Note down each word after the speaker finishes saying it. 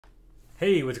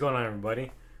Hey, what's going on,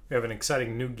 everybody? We have an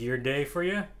exciting new gear day for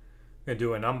you. We're going to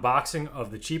do an unboxing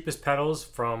of the cheapest pedals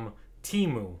from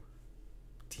Temu.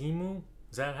 Temu?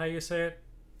 Is that how you say it?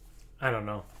 I don't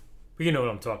know. But you know what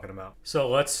I'm talking about. So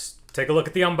let's take a look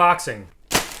at the unboxing.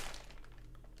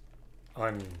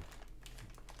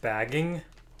 Unbagging.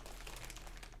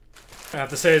 I have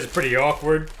to say it's pretty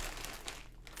awkward.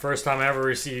 First time I ever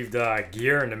received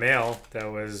gear in the mail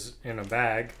that was in a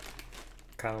bag.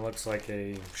 Kind of looks like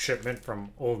a shipment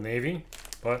from Old Navy,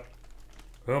 but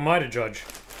who am I to judge?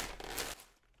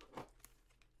 All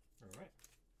right.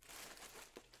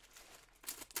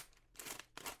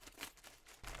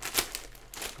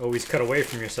 Always cut away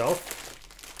from yourself.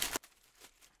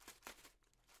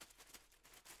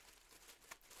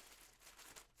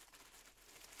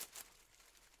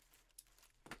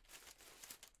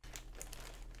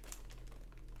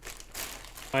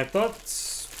 I thought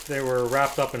they were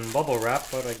wrapped up in bubble wrap,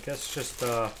 but I guess just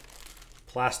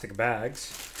plastic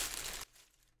bags.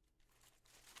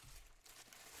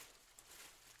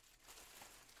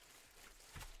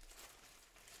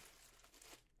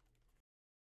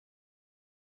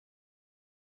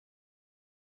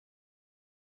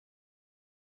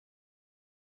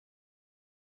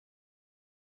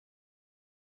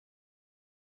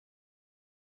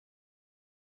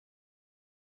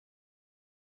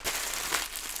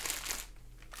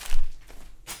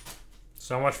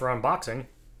 So much for unboxing.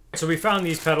 So we found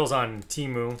these pedals on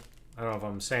Temu. I don't know if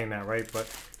I'm saying that right, but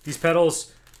these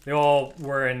pedals, they all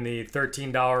were in the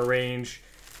 $13 range.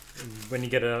 When you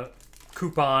get a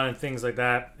coupon and things like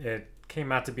that, it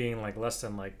came out to being like less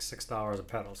than like $6 a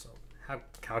pedal. So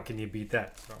how can you beat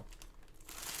that?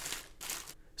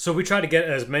 So we tried to get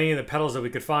as many of the pedals that we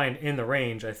could find in the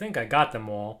range. I think I got them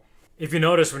all. If you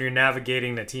notice when you're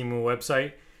navigating the Temu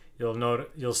website,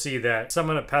 you'll see that some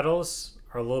of the pedals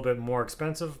are a little bit more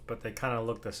expensive, but they kind of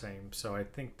look the same. So I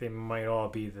think they might all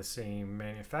be the same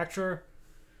manufacturer,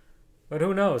 but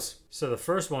who knows? So the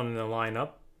first one in the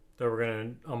lineup that we're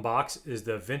going to unbox is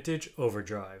the Vintage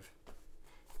Overdrive.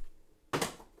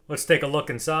 Let's take a look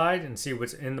inside and see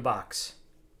what's in the box.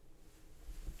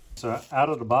 So out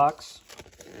of the box,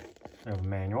 we have a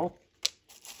manual,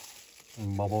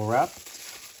 and bubble wrap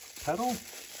pedal.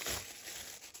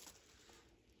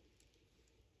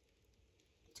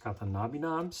 Got the knobby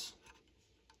knobs,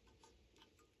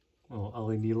 a little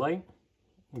LED light,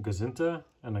 a gazinta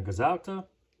and a gazauta,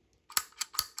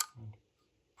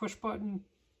 push button,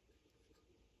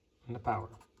 and the power.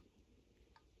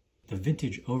 The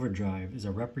Vintage Overdrive is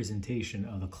a representation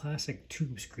of the classic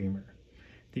tube screamer.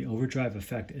 The overdrive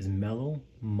effect is mellow,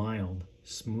 mild,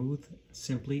 smooth,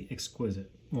 simply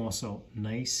exquisite. Also,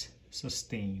 nice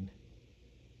sustain.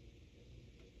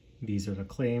 These are the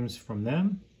claims from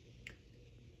them.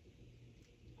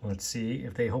 Let's see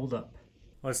if they hold up.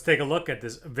 Let's take a look at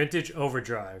this Vintage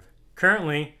Overdrive.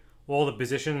 Currently, all the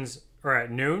positions are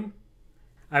at noon.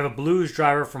 I have a blues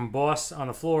driver from Boss on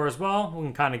the floor as well. We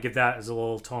can kind of give that as a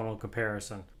little tonal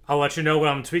comparison. I'll let you know what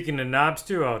I'm tweaking the knobs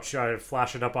to. I'll try to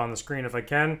flash it up on the screen if I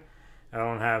can. I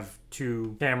don't have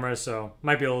two cameras, so it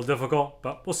might be a little difficult,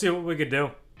 but we'll see what we could do.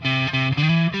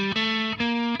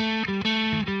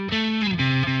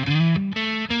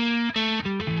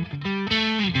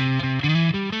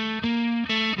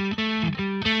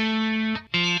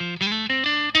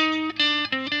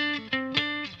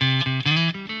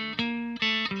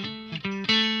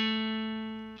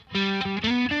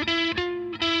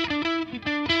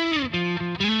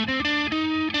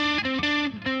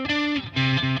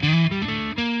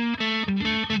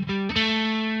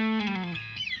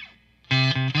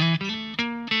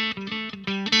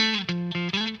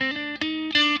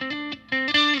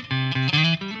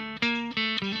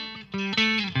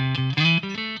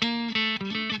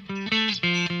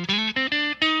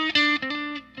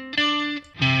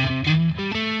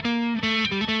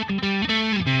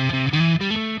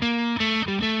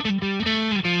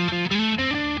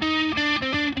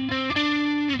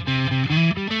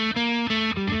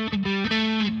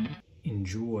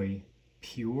 Enjoy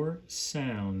pure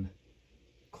sound.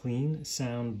 Clean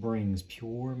sound brings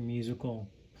pure musical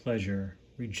pleasure,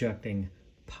 rejecting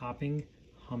popping,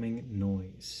 humming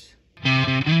noise.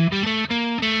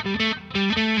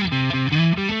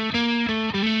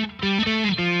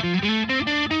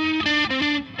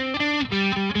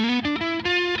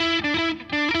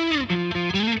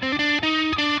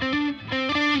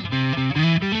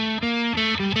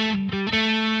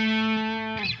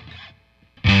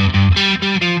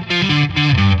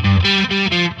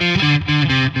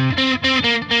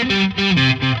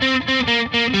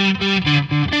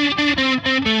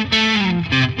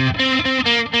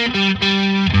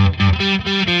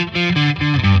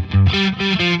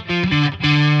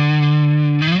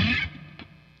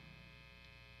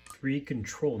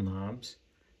 control knobs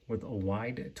with a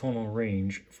wide tonal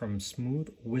range from smooth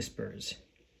whispers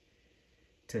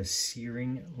to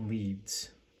searing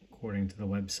leads, according to the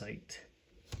website.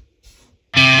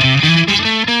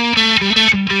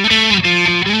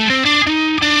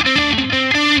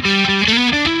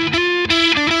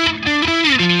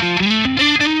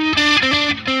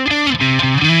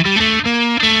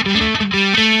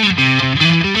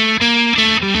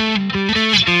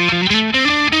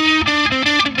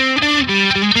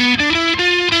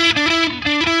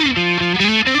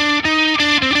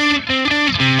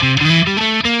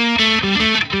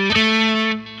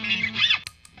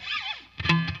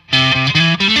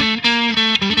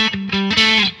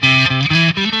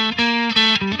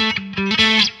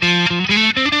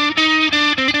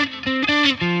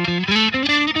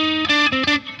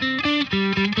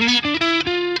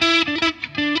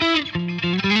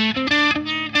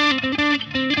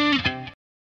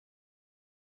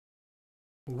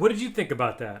 What did you think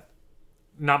about that?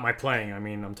 Not my playing, I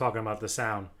mean, I'm talking about the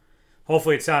sound.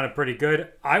 Hopefully it sounded pretty good.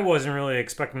 I wasn't really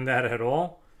expecting that at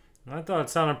all. I thought it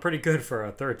sounded pretty good for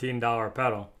a $13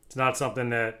 pedal. It's not something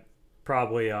that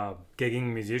probably a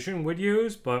gigging musician would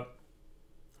use, but,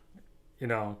 you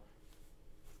know,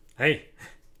 hey.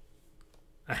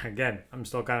 Again, I'm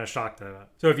still kind of shocked at that.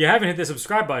 So if you haven't hit the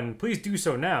subscribe button, please do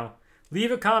so now.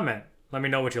 Leave a comment. Let me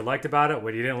know what you liked about it,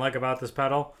 what you didn't like about this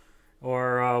pedal,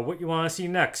 or what you want to see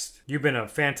next. You've been a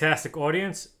fantastic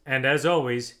audience, and as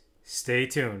always, stay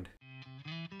tuned.